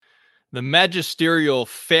The magisterial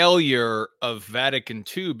failure of Vatican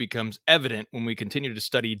II becomes evident when we continue to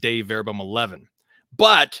study Dei Verbum 11.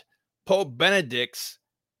 But Pope Benedict's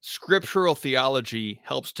scriptural theology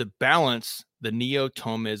helps to balance the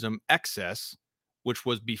Neo-Thomism excess, which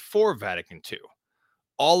was before Vatican II,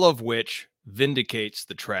 all of which vindicates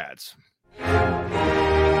the trads.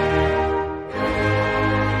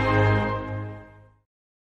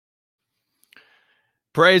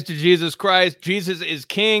 Praise to Jesus Christ. Jesus is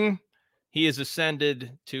King. He is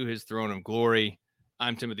ascended to his throne of glory.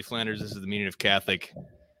 I'm Timothy Flanders. This is the Meaning of Catholic.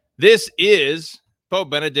 This is Pope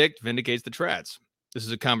Benedict Vindicates the Trads. This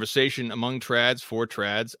is a conversation among trads, for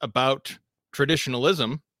trads, about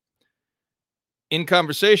traditionalism in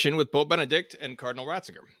conversation with Pope Benedict and Cardinal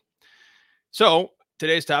Ratzinger. So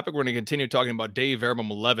today's topic, we're going to continue talking about Dei Verbum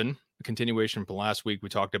 11, a continuation from last week. We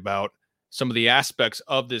talked about some of the aspects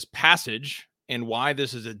of this passage and why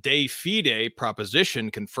this is a de fide proposition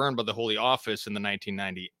confirmed by the Holy Office in the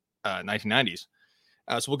 1990s.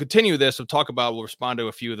 So we'll continue this. We'll respond to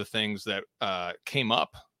a few of the things that came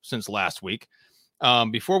up since last week.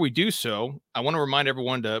 Before we do so, I want to remind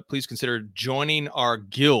everyone to please consider joining our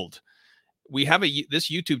guild. We have this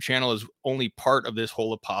YouTube channel is only part of this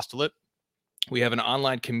whole apostolate. We have an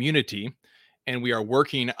online community, and we are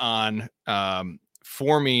working on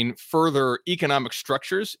forming further economic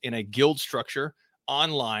structures in a guild structure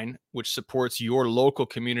online, which supports your local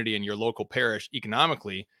community and your local parish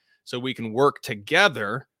economically, so we can work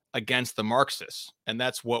together against the Marxists. And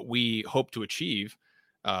that's what we hope to achieve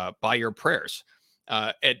by your prayers.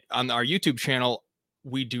 On our YouTube channel,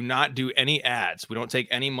 we do not do any ads. We don't take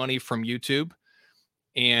any money from YouTube.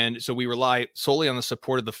 And so we rely solely on the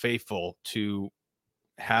support of the faithful to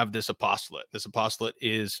have this apostolate. This apostolate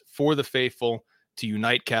is for the faithful to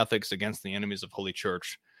unite Catholics against the enemies of Holy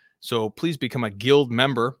Church. So please become a guild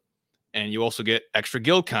member, and you also get extra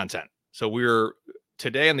guild content. So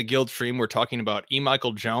today on the guild stream, we're talking about E.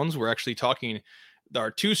 Michael Jones. We're actually talking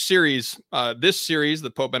our two series, this series,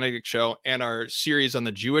 the Pope Benedict Show, and our series on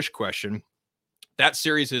the Jewish question. That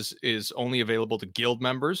series is only available to guild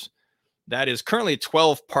members. That is currently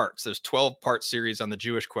 12 parts. There's 12-part series on the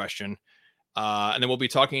Jewish question. And then we'll be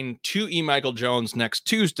talking to E. Michael Jones next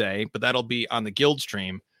Tuesday, but that'll be on the guild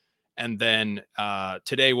stream. And then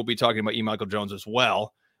today we'll be talking about E. Michael Jones as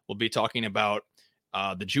well. We'll be talking about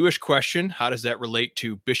the Jewish question. How does that relate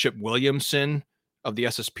to Bishop Williamson of the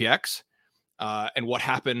SSPX? And what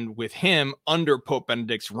happened with him under Pope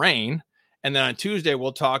Benedict's reign. And then on Tuesday,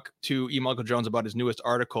 we'll talk to E. Michael Jones about his newest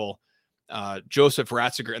article, Joseph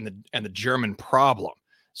Ratzinger and the German problem.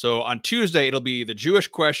 So on Tuesday, it'll be the Jewish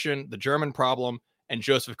question, the German problem, and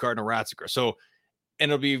Joseph Cardinal Ratzinger. And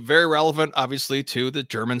it'll be very relevant, obviously, to the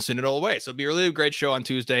German synodal way. So it'll be a really great show on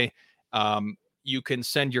Tuesday. You can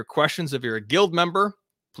send your questions if you're a guild member.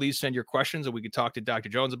 Please send your questions, and we can talk to Dr.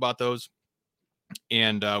 Jones about those.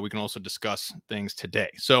 And we can also discuss things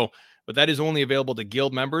today. But that is only available to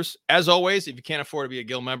guild members. As always, if you can't afford to be a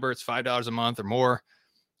guild member, it's $5 a month or more.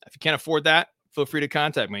 If you can't afford that, feel free to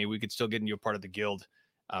contact me. We could still get you a part of the guild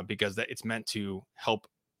because it's meant to help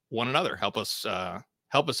one another, help us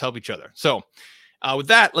help each other. So with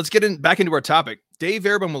that, let's get back into our topic, Dei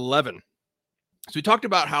Verbum 11. So we talked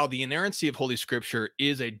about how the inerrancy of Holy Scripture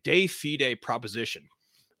is a de fide proposition.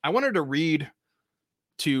 I wanted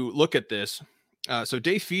to look at this. So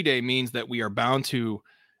de fide means that we are bound to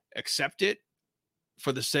accept it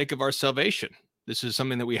for the sake of our salvation. This is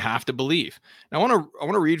something that we have to believe. Now, I want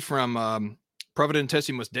to read from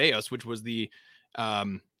Providentissimus Deus, which was the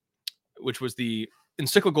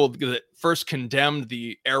encyclical that first condemned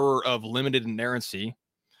the error of limited inerrancy,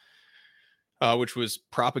 which was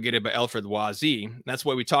propagated by Alfred Loisy. That's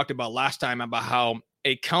what we talked about last time, about how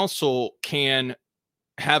a council can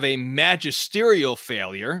have a magisterial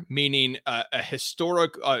failure, meaning a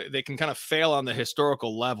historic, they can kind of fail on the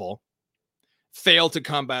historical level, fail to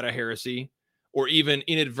combat a heresy, or even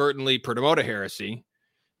inadvertently promote a heresy,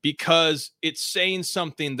 because it's saying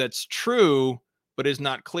something that's true, but is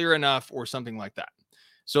not clear enough, or something like that.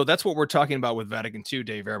 So that's what we're talking about with Vatican II,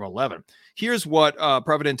 Dei Verbum 11. Here's what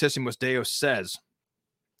Providentissimus Deus says.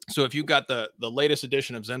 So if you've got the latest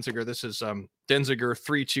edition of Denziger, this is Denziger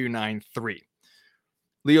 3293.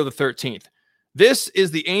 Leo XIII. This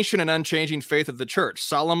is the ancient and unchanging faith of the Church,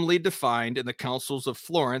 solemnly defined in the councils of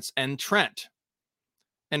Florence and Trent,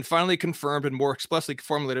 and finally confirmed and more expressly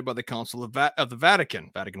formulated by the Council of the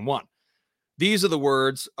Vatican, Vatican I. These are the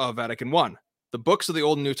words of Vatican I. The books of the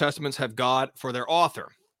Old and New Testaments have God for their author.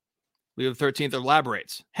 Leo XIII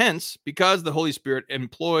elaborates. Hence, because the Holy Spirit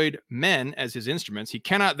employed men as his instruments, he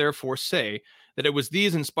cannot therefore say that it was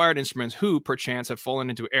these inspired instruments who, perchance, have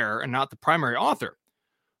fallen into error and not the primary author.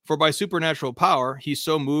 For by supernatural power he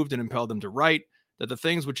so moved and impelled them to write, that the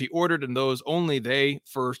things which he ordered and those only they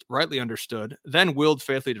first rightly understood, then willed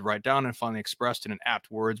faithfully to write down and finally expressed in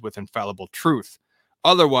apt words with infallible truth.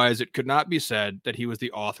 Otherwise, it could not be said that he was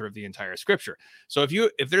the author of the entire Scripture. So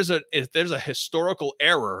if there's a historical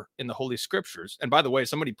error in the Holy Scriptures, and by the way,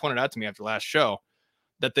 somebody pointed out to me after last show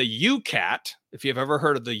that the UCAT, if you've ever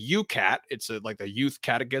heard of the UCAT, it's like the Youth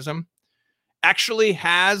Catechism, actually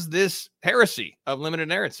has this heresy of limited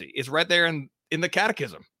inerrancy. It's right there in the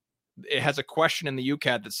Catechism. It has a question in the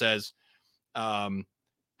UCAT that says,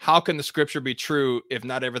 how can the Scripture be true if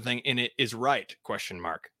not everything in it is right? ?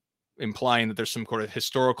 Implying that there's some sort of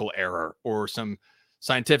historical error or some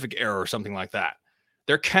scientific error or something like that.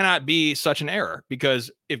 There cannot be such an error, because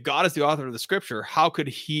if God is the author of the Scripture, how could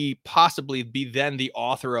he possibly be then the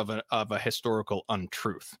author of a historical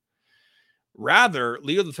untruth? Rather,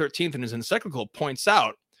 Leo XIII in his encyclical points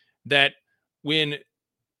out that when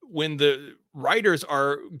the writers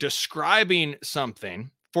are describing something,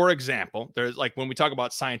 for example, there's like when we talk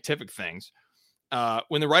about scientific things,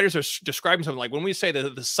 when the writers are describing something, like when we say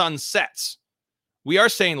that the sun sets, we are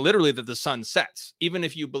saying literally that the sun sets. Even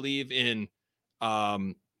if you believe in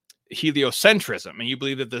heliocentrism and you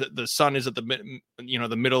believe that the sun is at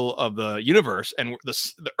the middle of the universe and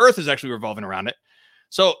the earth is actually revolving around it.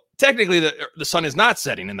 So technically the sun is not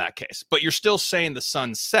setting in that case, but you're still saying the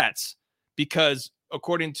sun sets because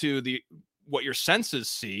according to what your senses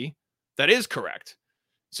see, that is correct.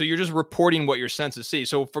 So you're just reporting what your senses see.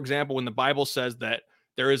 So for example, when the Bible says that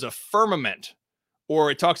there is a firmament, or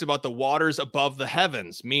it talks about the waters above the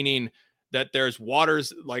heavens, meaning that there's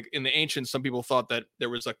waters, like in the ancients, some people thought that there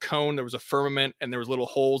was a cone, there was a firmament, and there was little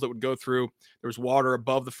holes that would go through. There was water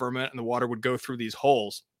above the firmament, and the water would go through these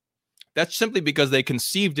holes. That's simply because they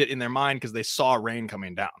conceived it in their mind because they saw rain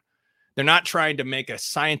coming down. They're not trying to make a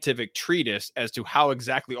scientific treatise as to how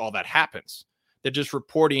exactly all that happens. They're just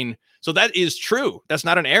reporting. So that is true. That's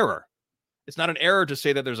not an error. It's not an error to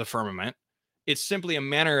say that there's a firmament. It's simply a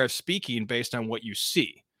manner of speaking based on what you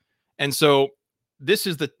see. And so this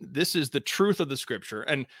is the truth of the Scripture.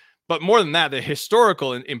 But more than that, the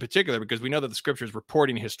historical in particular, because we know that the Scripture is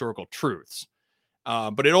reporting historical truths.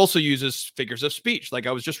 But it also uses figures of speech. Like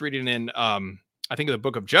I was just reading in, I think, the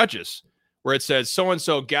book of Judges, where it says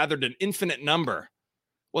so-and-so gathered an infinite number.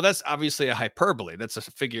 Well, that's obviously a hyperbole. That's a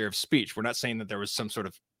figure of speech. We're not saying that there was some sort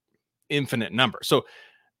of infinite number. So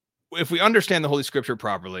if we understand the Holy Scripture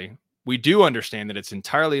properly, we do understand that it's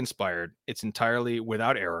entirely inspired. It's entirely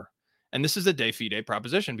without error. And this is a de fide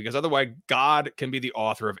proposition, because otherwise God can be the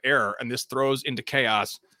author of error. And this throws into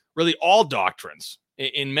chaos really all doctrines.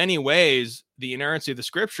 In many ways, the inerrancy of the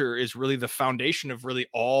Scripture is really the foundation of really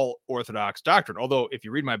all Orthodox doctrine. Although if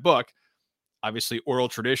you read my book, obviously oral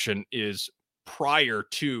tradition is prior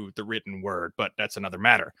to the written word, but that's another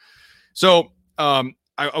matter. So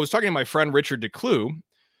I was talking to my friend Richard Decloux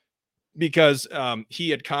because he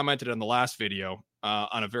had commented on the last video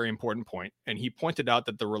on a very important point, and he pointed out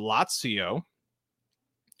that the relatio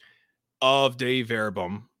of Dei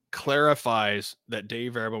Verbum clarifies that Dei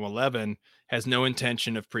Verbum 11 has no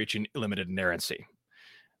intention of preaching limited inerrancy.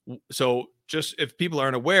 So just if people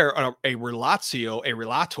aren't aware, a relatio, a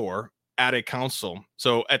relator at a council.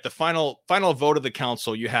 So at the final vote of the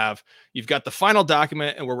council, you've got the final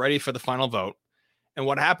document and we're ready for the final vote. And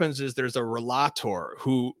what happens is there's a relator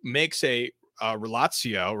who makes a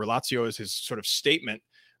relatio. Relatio is his sort of statement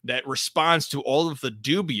that responds to all of the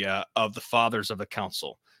dubia of the fathers of the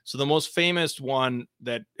council. So the most famous one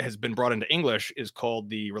that has been brought into English is called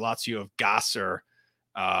the Relatio of Gasser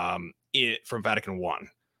from Vatican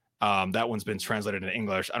I. That one's been translated into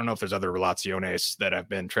English. I don't know if there's other relationes that have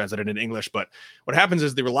been translated into English, but what happens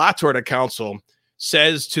is the relator at a council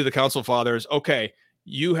says to the council fathers, okay,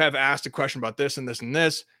 you have asked a question about this and this and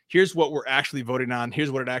this. Here's what we're actually voting on.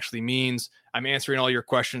 Here's what it actually means. I'm answering all your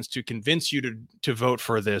questions to convince you to vote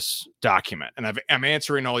for this document. And I'm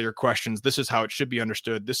answering all your questions. This is how it should be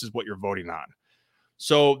understood. This is what you're voting on.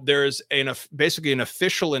 So there's basically an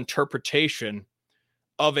official interpretation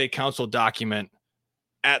of a council document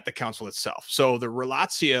at the council itself. So the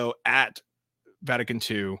relatio at Vatican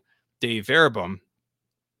II, Dei Verbum,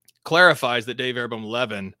 clarifies that Dei Verbum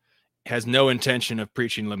 11 has no intention of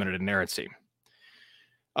preaching limited inerrancy.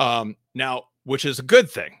 Now, which is a good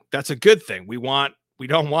thing. That's a good thing. We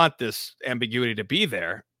don't want this ambiguity to be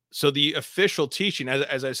there. So the official teaching,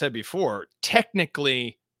 as I said before,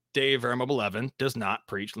 technically Dei Verbum 11 does not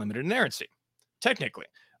preach limited inerrancy, technically.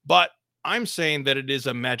 But I'm saying that it is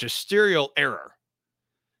a magisterial error.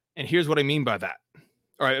 And here's what I mean by that.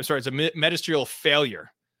 All right, I'm sorry, it's a magisterial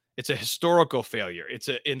failure. It's a historical failure.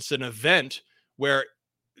 It's an event where,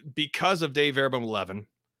 because of Dei Verbum 11,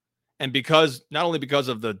 And because not only because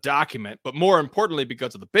of the document, but more importantly,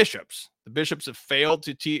 because of the bishops. The bishops have failed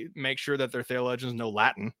to make sure that their theologians know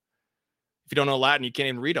Latin. If you don't know Latin, you can't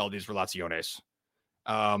even read all these relationes.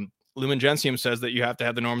 Lumen Gentium says that you have to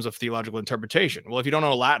have the norms of theological interpretation. Well, if you don't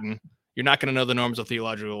know Latin, you're not going to know the norms of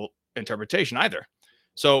theological interpretation either.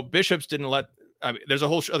 So bishops didn't let. There's a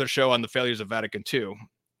whole other show on the failures of Vatican II,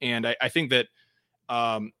 and I think that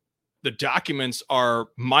the documents are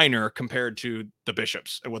minor compared to the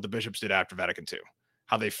bishops and what the bishops did after Vatican II,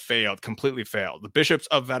 how they failed, completely failed. The bishops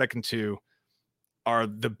of Vatican II are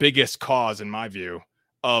the biggest cause, in my view,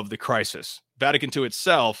 of the crisis. Vatican II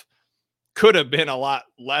itself could have been a lot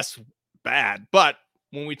less bad. But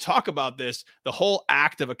when we talk about this, the whole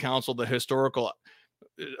act of a council, the historical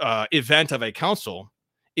event of a council,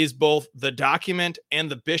 is both the document and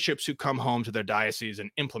the bishops who come home to their diocese and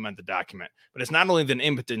implement the document. But it's not only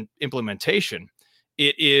the implementation,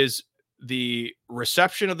 it is the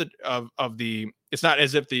reception of the it's not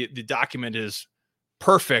as if the document is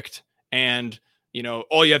perfect and, you know,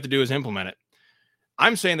 all you have to do is implement it.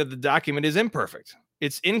 I'm saying that the document is imperfect.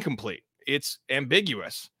 It's incomplete. It's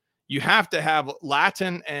ambiguous. You have to have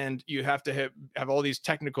Latin, and you have to have all these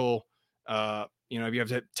technical, you have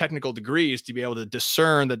to have technical degrees to be able to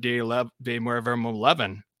discern that De Verbum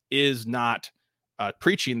 11 is not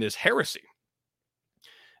preaching this heresy.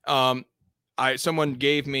 Someone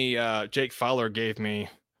gave me, Jake Fowler gave me,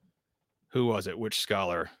 who was it? Which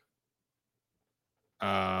scholar?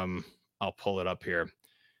 I'll pull it up here.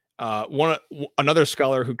 Another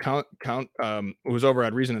scholar who was over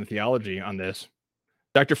at Reason and Theology on this,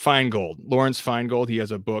 Dr. Feingold, Lawrence Feingold. He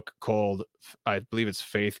has a book called, I believe it's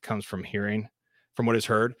Faith Comes from Hearing, from what is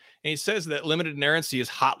heard. And he says that limited inerrancy is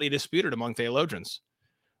hotly disputed among theologians.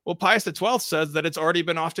 Well, Pius XII says that it's already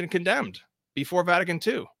been often condemned before Vatican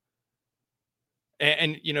II.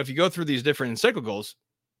 And if you go through these different encyclicals,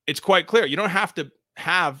 it's quite clear. You don't have to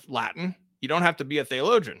have Latin. You don't have to be a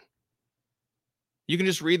theologian. You can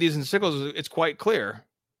just read these encyclicals. It's quite clear.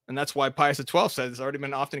 And that's why Pius XII says it's already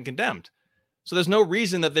been often condemned. So there's no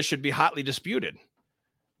reason that this should be hotly disputed.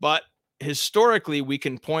 But historically, we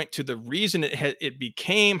can point to the reason it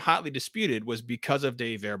became hotly disputed was because of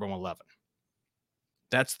De Verbum 11.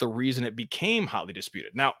 That's the reason it became hotly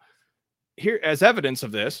disputed. Now, here, as evidence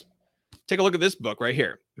of this, take a look at this book right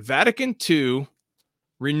here. Vatican II,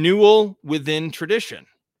 Renewal Within Tradition.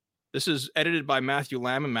 This is edited by Matthew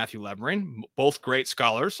Lamb and Matthew Levering, both great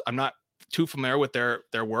scholars. I'm not too familiar with their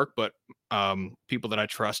work, but people that I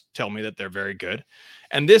trust tell me that they're very good.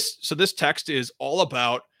 And this text is all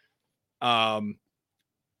about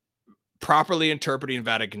properly interpreting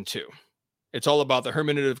Vatican II. It's all about the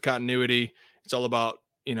hermeneutic of continuity. It's all about,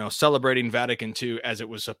 celebrating Vatican II as it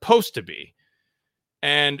was supposed to be.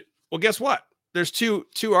 And well, guess what? There's two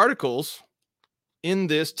articles in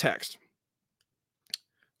this text.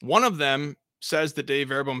 One of them says that De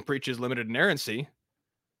Verbum preaches limited inerrancy,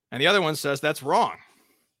 and the other one says that's wrong.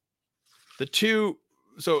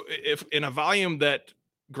 So if in a volume that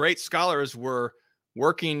great scholars were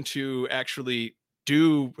working to actually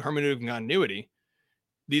do hermeneutic continuity,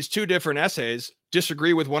 these two different essays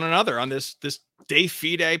disagree with one another on this de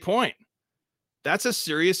fide point. That's a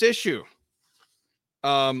serious issue.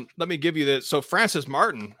 Let me give you this. So Francis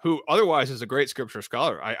Martin, who otherwise is a great scripture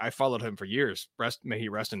scholar, I followed him for years. May he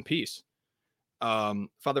rest in peace.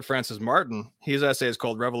 Father Francis Martin, his essay is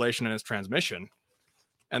called Revelation and Its Transmission.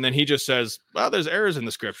 And then he just says, well, there's errors in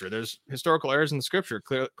the scripture. There's historical errors in the scripture,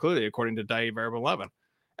 clearly according to De Verbum 11.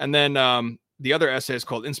 And then the other essay is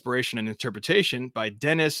called Inspiration and Interpretation by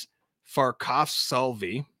Dennis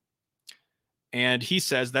Farkafsalvi. And he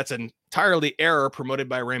says that's an entirely error promoted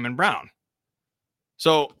by Raymond Brown.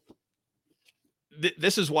 So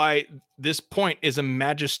this is why this point is a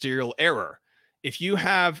magisterial error. If you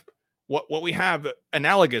have what we have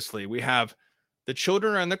analogously, we have the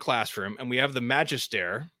children are in the classroom and we have the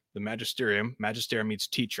magisterium. Magisterium means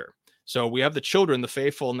teacher. So we have the children, the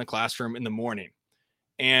faithful, in the classroom in the morning.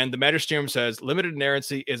 And the magisterium says limited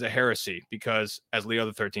inerrancy is a heresy because, as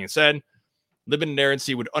Leo XIII said, limited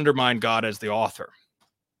inerrancy would undermine God as the author.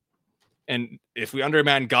 And if we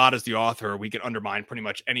undermine God as the author, we can undermine pretty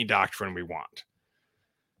much any doctrine we want.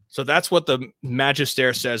 So that's what the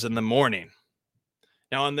Magister says in the morning.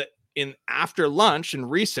 Now, in after lunch and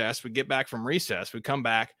recess, we get back from recess, we come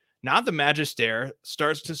back. Now the Magister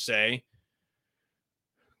starts to say,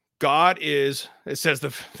 God is, it says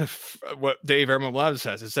what De Verbum 11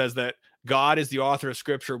 says. It says that God is the author of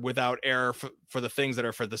Scripture without error for the things that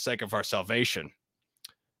are for the sake of our salvation.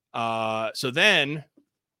 So then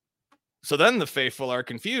the faithful are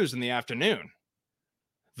confused in the afternoon.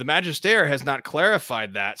 The Magister has not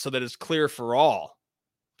clarified that so that it's clear for all,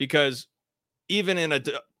 because even in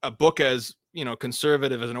a book as,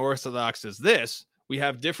 conservative as an orthodox as this, we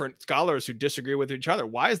have different scholars who disagree with each other.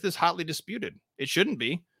 Why is this hotly disputed? It shouldn't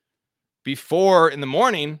be. Before, in the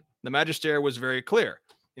morning, the Magisterial was very clear.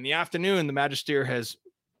 In the afternoon, the Magisterial has,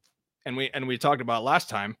 and we talked about last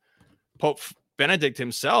time, Pope Benedict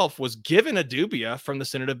himself was given a dubia from the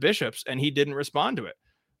Synod of Bishops, and he didn't respond to it.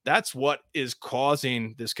 That's what is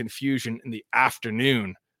causing this confusion in the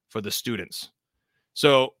afternoon for the students.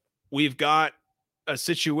 So we've got a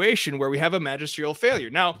situation where we have a magisterial failure.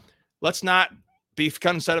 Now, let's not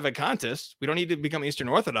become sedevacantists. We don't need to become Eastern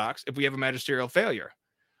Orthodox if we have a magisterial failure,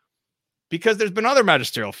 because there's been other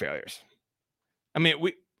magisterial failures. I mean,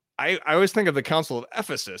 I always think of the Council of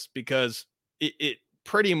Ephesus because it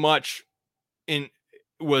pretty much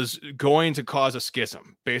was going to cause a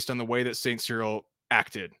schism based on the way that St. Cyril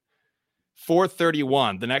acted.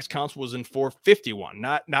 431, the next council was in 451.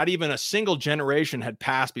 Not even a single generation had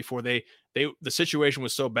passed before the situation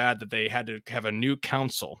was so bad that they had to have a new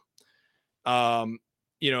council.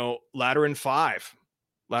 Lateran 5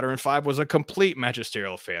 was a complete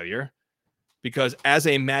magisterial failure, because as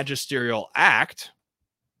a magisterial act,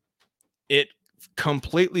 it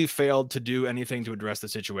completely failed to do anything to address the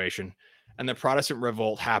situation. And the Protestant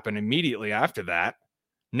revolt happened immediately after that,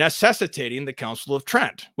 necessitating the Council of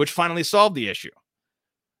Trent, which finally solved the issue.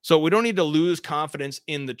 So we don't need to lose confidence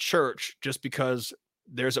in the church just because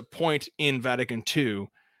there's a point in Vatican II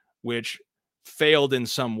which failed in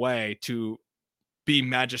some way to be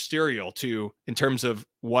magisterial in terms of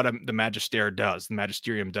what the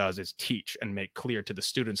magisterium does is teach and make clear to the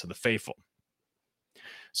students of the faithful.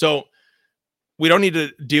 So we don't need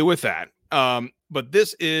to deal with that. But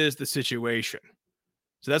this is the situation.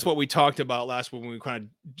 So that's what we talked about last week when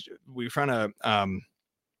we trying to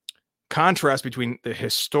contrast between the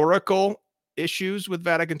historical issues with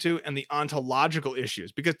Vatican II and the ontological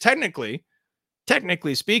issues, because technically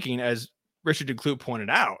speaking, as Richard Duclos pointed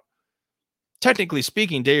out, technically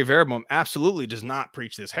speaking, Dei Verbum absolutely does not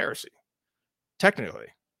preach this heresy, technically,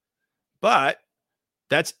 but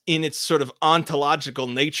that's in its sort of ontological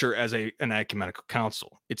nature as an ecumenical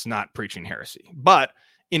council. It's not preaching heresy, but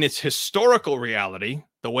in its historical reality,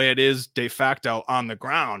 the way it is de facto on the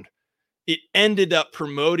ground, it ended up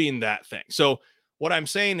promoting that thing. So what I'm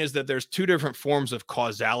saying is that there's two different forms of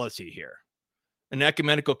causality here. An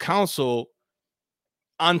ecumenical council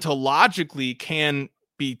ontologically can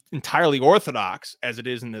be entirely orthodox, as it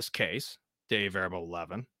is in this case, Dei Verbum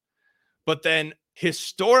 11. But then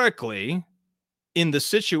historically, in the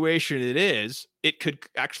situation it could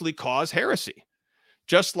actually cause heresy.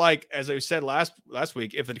 Just like, as I said last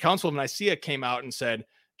week, if the Council of Nicaea came out and said,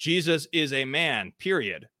 Jesus is a man,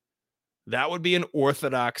 period, that would be an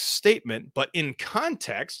orthodox statement, but in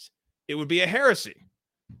context, it would be a heresy.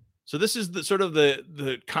 So this is the sort of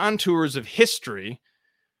the contours of history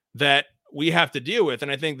that we have to deal with.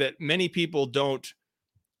 And I think that many people don't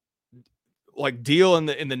deal in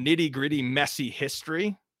the nitty gritty, messy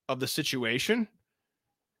history of the situation.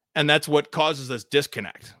 And that's what causes this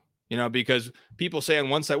disconnect, because people say on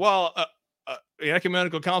one side, well, the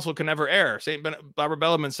ecumenical council can never err. St. Barbara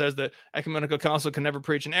Bellarmine says that ecumenical council can never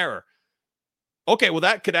preach an error. Okay, well,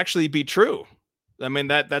 that could actually be true. I mean,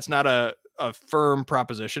 that's not a firm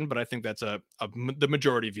proposition, but I think that's the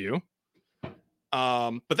majority view.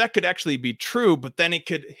 But that could actually be true, but then it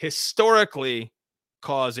could historically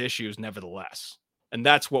cause issues nevertheless. And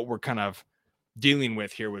that's what we're kind of dealing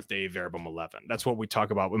with here with Dei Verbum 11. That's what we talk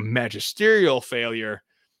about with magisterial failure,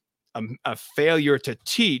 a failure to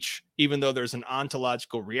teach, even though there's an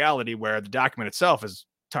ontological reality where the document itself is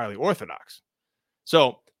entirely orthodox.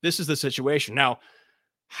 So this is the situation. Now,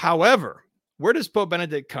 however, where does Pope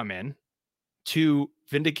Benedict come in to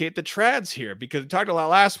vindicate the trads here? Because we talked a lot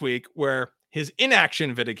last week where his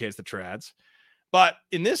inaction vindicates the trads. But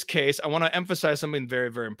in this case, I want to emphasize something very,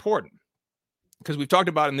 very important, because we've talked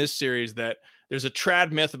about in this series that there's a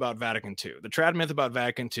trad myth about Vatican II. The trad myth about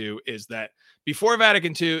Vatican II is that before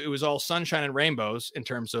Vatican II, it was all sunshine and rainbows in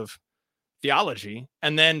terms of theology.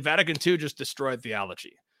 And then Vatican II just destroyed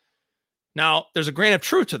theology. Now, there's a grain of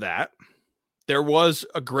truth to that. There was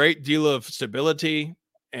a great deal of stability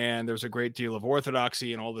and there's a great deal of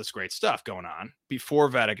orthodoxy and all this great stuff going on before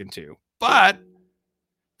Vatican II. But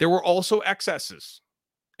there were also excesses.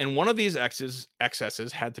 And one of these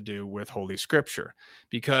excesses had to do with Holy Scripture,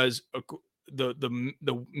 because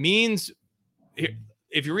the means,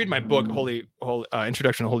 if you read my book, Holy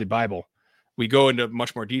Introduction to Holy Bible, we go into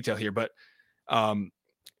much more detail here. But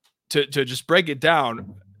to just break it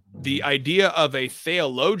down, the idea of a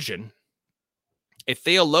theologian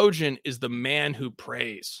is the man who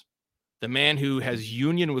prays, the man who has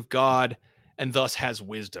union with God and thus has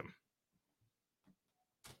wisdom.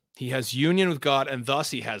 He has union with God, and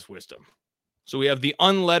thus he has wisdom. So we have the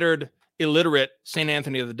unlettered, illiterate St.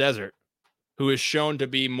 Anthony of the Desert, who is shown to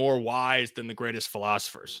be more wise than the greatest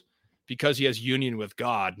philosophers because he has union with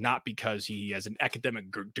God, not because he has an academic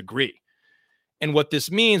degree. And what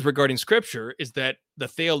this means regarding Scripture is that the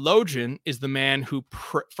theologian is the man who,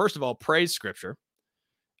 first of all, prays Scripture.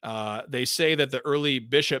 They say that the early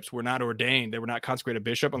bishops were not ordained. They were not consecrated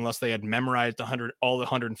bishop unless they had memorized all the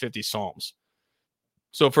 150 Psalms.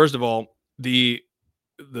 So first of all, the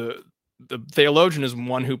theologian is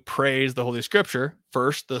one who prays the Holy Scripture,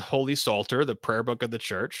 first the Holy Psalter, the prayer book of the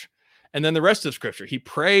church, and then the rest of Scripture. He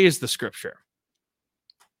prays the Scripture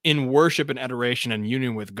in worship and adoration and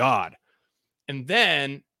union with God. And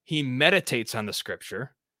then he meditates on the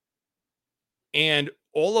Scripture, and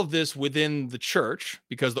all of this within the church,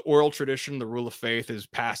 because the oral tradition, the rule of faith is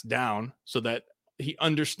passed down so that he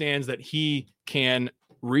understands that he can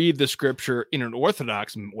read the Scripture in an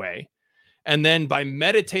orthodox way. And then by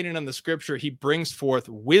meditating on the Scripture, he brings forth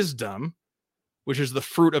wisdom, which is the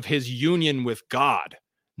fruit of his union with God,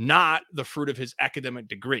 not the fruit of his academic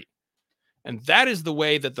degree. And that is the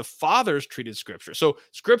way that the fathers treated Scripture. So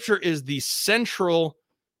Scripture is the central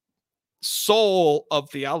soul of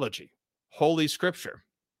theology, Holy Scripture.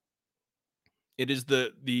 It is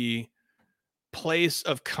the place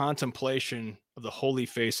of contemplation of the holy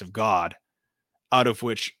face of God, out of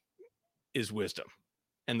which is wisdom.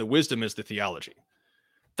 And the wisdom is the theology.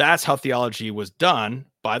 That's how theology was done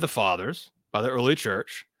by the fathers, by the early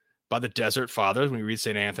church, by the desert fathers. When you read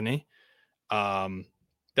St. Anthony,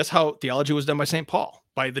 that's how theology was done by St. Paul,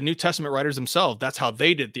 by the New Testament writers themselves. That's how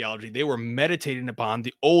they did theology. They were meditating upon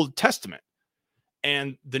the Old Testament.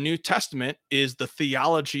 And the New Testament is the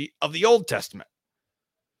theology of the Old Testament.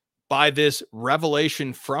 By this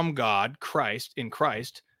revelation from God, in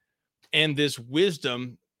Christ, and this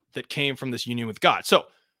wisdom that came from this union with God. So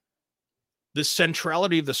the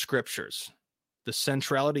centrality of the Scriptures, the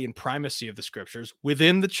centrality and primacy of the Scriptures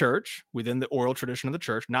within the church, within the oral tradition of the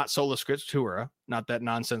church, not sola scriptura, not that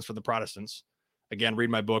nonsense for the Protestants. Again, read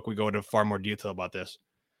my book. We go into far more detail about this.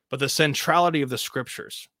 But the centrality of the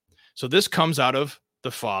Scriptures. So this comes out of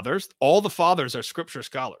the fathers. All the fathers are Scripture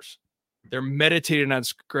scholars. They're meditating on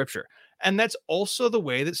Scripture. And that's also the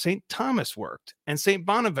way that St. Thomas worked and St.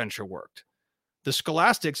 Bonaventure worked. The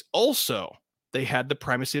scholastics also, they had the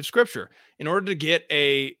primacy of Scripture. In order to get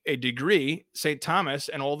a degree, St. Thomas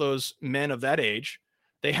and all those men of that age,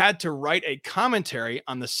 they had to write a commentary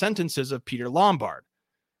on the sentences of Peter Lombard.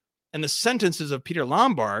 And the sentences of Peter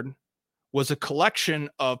Lombard was a collection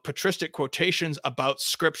of patristic quotations about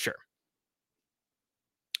Scripture.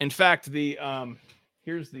 In fact,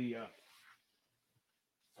 here's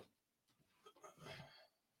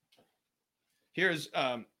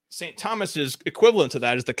St. Thomas's equivalent to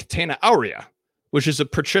that is the Catena Aurea, which is a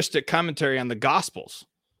patristic commentary on the Gospels.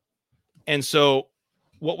 And so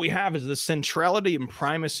what we have is the centrality and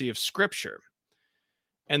primacy of Scripture.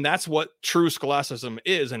 And that's what true scholasticism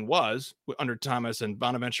is and was under Thomas and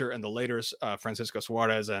Bonaventure and the later Francisco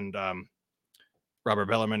Suarez and Robert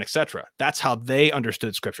Bellarmine, etc. That's how they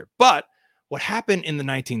understood Scripture. But what happened in the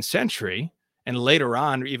 19th century and later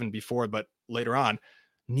on, even before, but later on,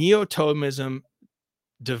 Neo-Thomism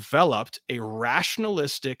developed a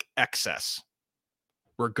rationalistic excess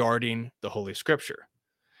regarding the Holy Scripture.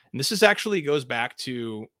 And this is actually goes back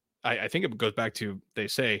to, I think it goes back to, they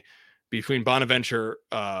say, between Bonaventure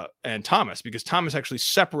and Thomas, because Thomas actually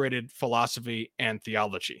separated philosophy and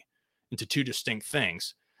theology into two distinct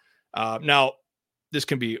things. Now, this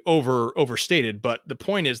can be overstated, but the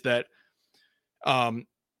point is that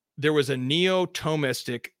there was a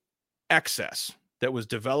neo-Thomistic excess that was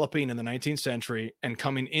developing in the 19th century and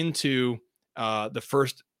coming into the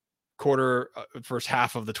first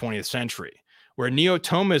half of the 20th century, where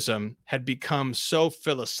Neo-Thomism had become so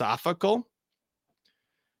philosophical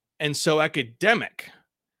and so academic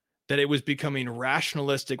that it was becoming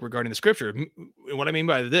rationalistic regarding the Scripture. And what I mean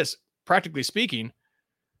by this, practically speaking,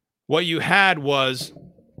 what you had was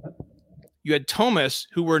you had Thomists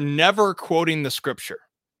who were never quoting the Scripture.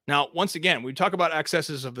 Now, once again, we talk about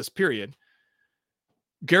excesses of this period.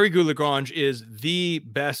 Garrigou-Lagrange is the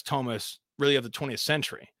best Thomist really of the 20th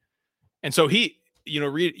century. And so you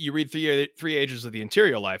read three Ages of the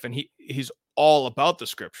Interior Life, and he's all about the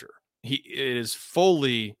Scripture. He is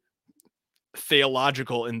fully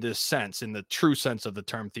theological in this sense, in the true sense of the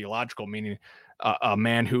term theological, meaning a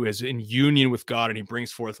man who is in union with God and he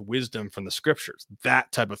brings forth wisdom from the Scriptures.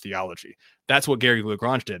 That type of theology. That's what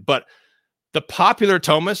Garrigou-Lagrange did. But the popular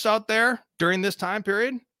Thomists out there during this time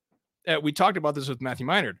period, we talked about this with Matthew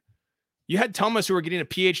Meinard. You had Thomas who were getting a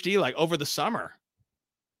PhD like over the summer,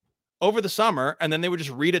 and then they would just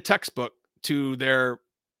read a textbook to their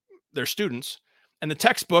students, and the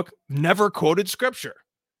textbook never quoted scripture.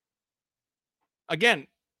 Again,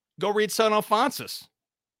 go read St. Alphonsus.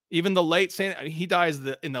 Even the late he dies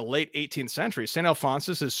in the late 18th century. St.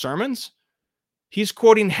 Alphonsus' sermons, he's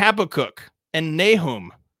quoting Habakkuk and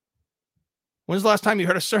Nahum. When's the last time you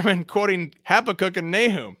heard a sermon quoting Habakkuk and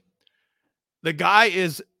Nahum? The guy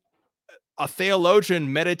is a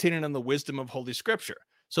theologian meditating on the wisdom of Holy Scripture.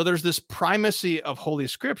 So there's this primacy of Holy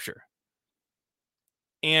Scripture.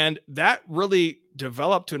 And that really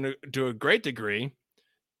developed to a great degree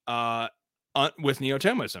with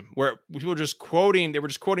Neo-Thomism, where people were just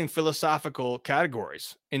quoting philosophical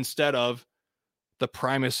categories instead of the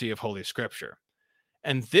primacy of Holy Scripture.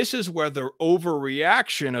 And this is where the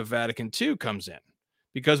overreaction of Vatican II comes in,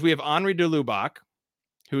 because we have Henri de Lubac,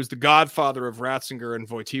 who is the godfather of Ratzinger and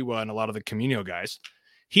Wojtyła and a lot of the Communio guys.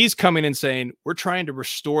 He's coming and saying, we're trying to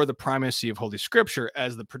restore the primacy of Holy Scripture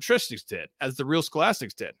as the patristics did, as the real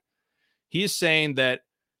scholastics did. He's saying that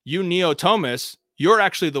you Neo-Thomists, you're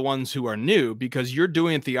actually the ones who are new because you're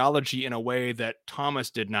doing theology in a way that Thomas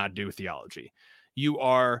did not do theology. You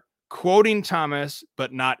are quoting Thomas,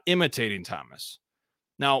 but not imitating Thomas.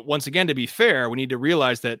 Now, once again, to be fair, we need to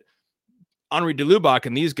realize that Henri de Lubac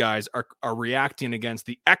and these guys are reacting against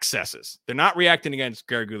the excesses. They're not reacting against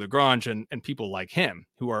Garrigou-Lagrange and people like him,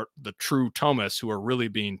 who are the true Thomists, who are really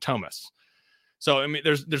being Thomists. So, I mean,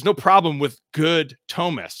 there's no problem with good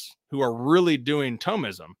Thomists who are really doing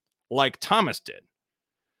Thomism like Thomas did.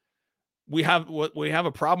 We have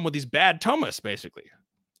a problem with these bad Thomists, basically.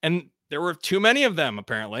 And there were too many of them,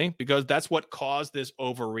 apparently, because that's what caused this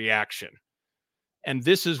overreaction. And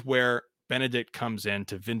this is where Benedict comes in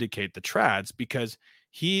to vindicate the trads, because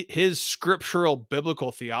his scriptural biblical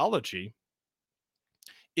theology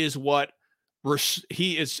is what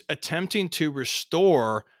he is attempting to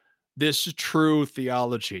restore this true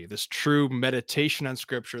theology, this true meditation on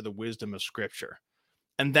Scripture, the wisdom of Scripture.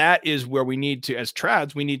 And that is where we need to, as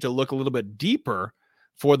trads, we need to look a little bit deeper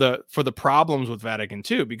for the problems with Vatican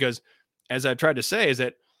II, because as I tried to say, is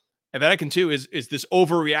that Vatican II is this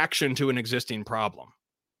overreaction to an existing problem.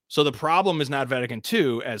 So the problem is not Vatican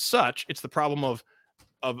II as such; it's the problem of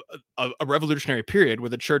a revolutionary period where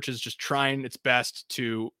the church is just trying its best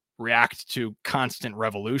to react to constant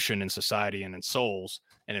revolution in society and in souls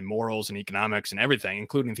and in morals and economics and everything,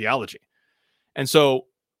 including theology. And so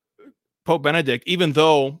Pope Benedict, even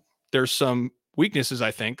though there's some weaknesses,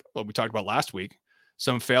 I think, what we talked about last week,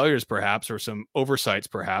 some failures perhaps, or some oversights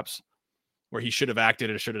perhaps, where he should have acted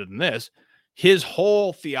or should have done this, his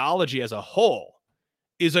whole theology as a whole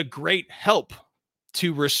is a great help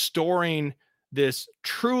to restoring this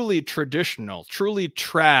truly traditional, truly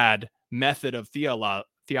trad method of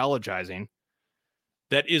theologizing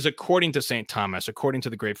that is according to St. Thomas, according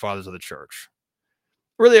to the great fathers of the church,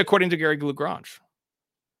 really according to Garrigou-Lagrange,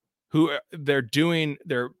 who they're doing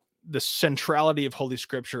the centrality of Holy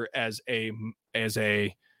Scripture as a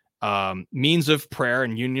means of prayer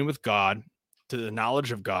and union with God, to the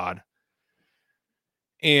knowledge of God,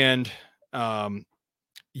 and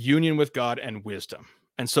union with God and wisdom.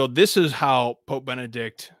 And so this is how Pope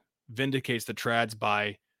Benedict vindicates the trads,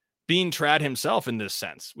 by being trad himself in this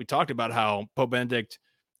sense. We talked about how Pope Benedict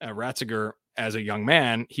Ratzinger, as a young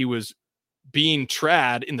man, he was being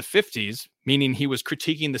trad in the 50s, meaning he was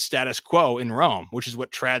critiquing the status quo in Rome, which is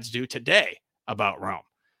what trads do today about Rome.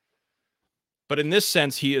 But in this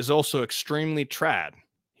sense, he is also extremely trad.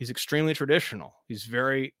 He's extremely traditional. He's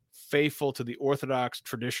very faithful to the Orthodox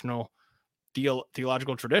traditional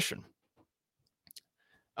theological tradition.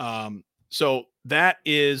 So that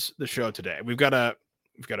is the show today. We've got a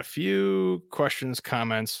few questions,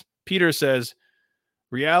 comments. Peter says,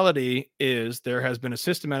 reality is there has been a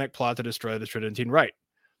systematic plot to destroy the Tridentine Rite.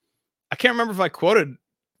 I can't remember if I quoted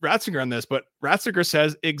Ratzinger on this, but Ratzinger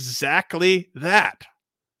says exactly that.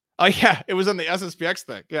 Oh yeah, it was on the SSPX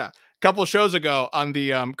thing. Yeah, a couple of shows ago on the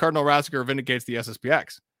Cardinal Ratzinger vindicates the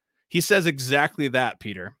SSPX. He says exactly that,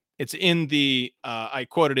 Peter. It's in the I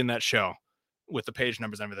quoted in that show with the page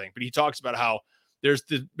numbers and everything. But he talks about how there's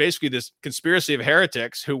basically this conspiracy of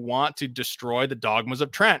heretics who want to destroy the dogmas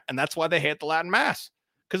of Trent, and that's why they hate the Latin Mass,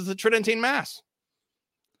 because it's the Tridentine Mass.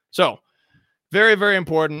 So very, very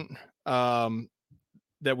important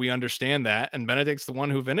that we understand that, and Benedict's the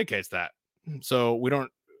one who vindicates that. So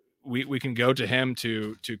we can go to him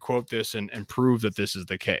to quote this and prove that this is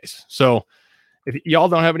the case. So if y'all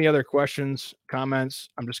don't have any other questions, comments,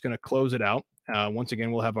 I'm just going to close it out. Once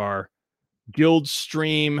again, we'll have our guild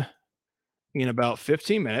stream in about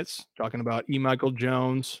 15 minutes, talking about E. Michael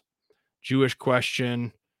Jones, Jewish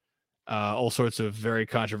question, all sorts of very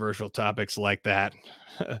controversial topics like that.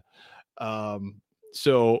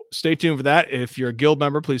 So stay tuned for that. If you're a guild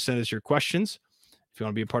member, please send us your questions. If you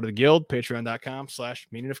want to be a part of the guild,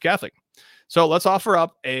 patreon.com/meaningofcatholic. So let's offer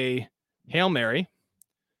up a Hail Mary.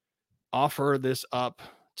 Offer this up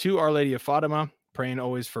to Our Lady of Fatima, praying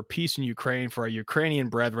always for peace in Ukraine, for our Ukrainian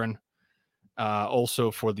brethren,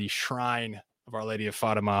 also for the shrine of Our Lady of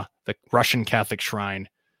Fatima, the Russian Catholic shrine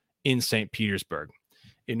in St. Petersburg.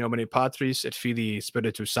 In nomine Patris et Filii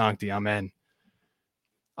Spiritus Sancti. Amen.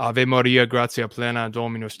 Ave Maria, gratia plena,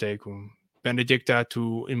 Dominus tecum. Benedicta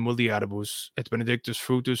tu in mulieribus, et benedictus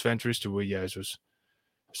fructus ventris tui, Iesus.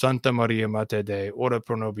 Santa Maria, Mater Dei, ora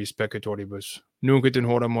pro nobis peccatoribus, nunc et in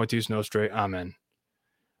hora mortis nostrae. Amen.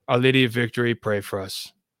 Our Lady of Victory, pray for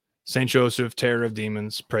us. Saint Joseph, terror of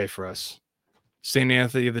demons, pray for us. Saint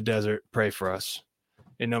Anthony of the Desert, pray for us.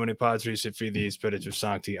 In nomine Patris et Filii Spiritus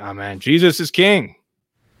Sancti. Amen. Jesus is King.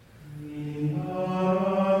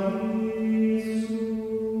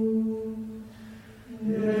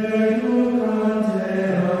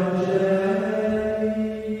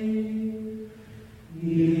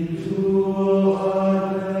 Yeah.